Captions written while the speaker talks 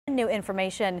new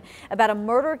information about a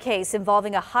murder case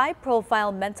involving a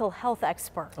high-profile mental health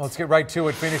expert. Let's get right to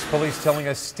it. Phoenix police telling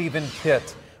us Steven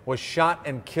Pitt was shot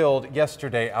and killed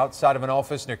yesterday outside of an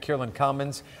office near Kierland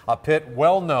Commons. Pitt,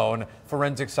 well-known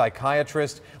forensic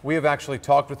psychiatrist. We have actually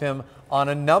talked with him on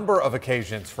a number of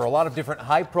occasions for a lot of different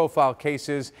high-profile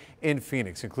cases in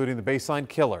Phoenix, including the Baseline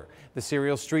killer, the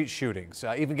serial street shootings,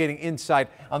 even getting insight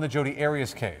on the Jodi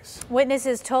Arias case.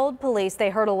 Witnesses told police they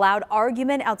heard a loud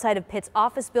argument outside of Pitt's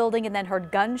office building and then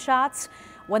heard gunshots.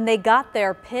 When they got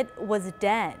there, Pitt was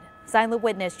dead. Silent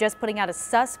witness just putting out a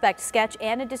suspect sketch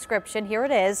and a description. Here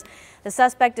it is. The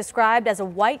suspect described as a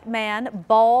white man,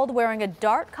 bald, wearing a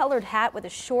dark-colored hat with a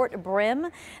short brim.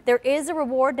 There is a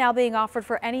reward now being offered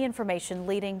for any information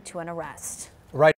leading to an arrest. Right.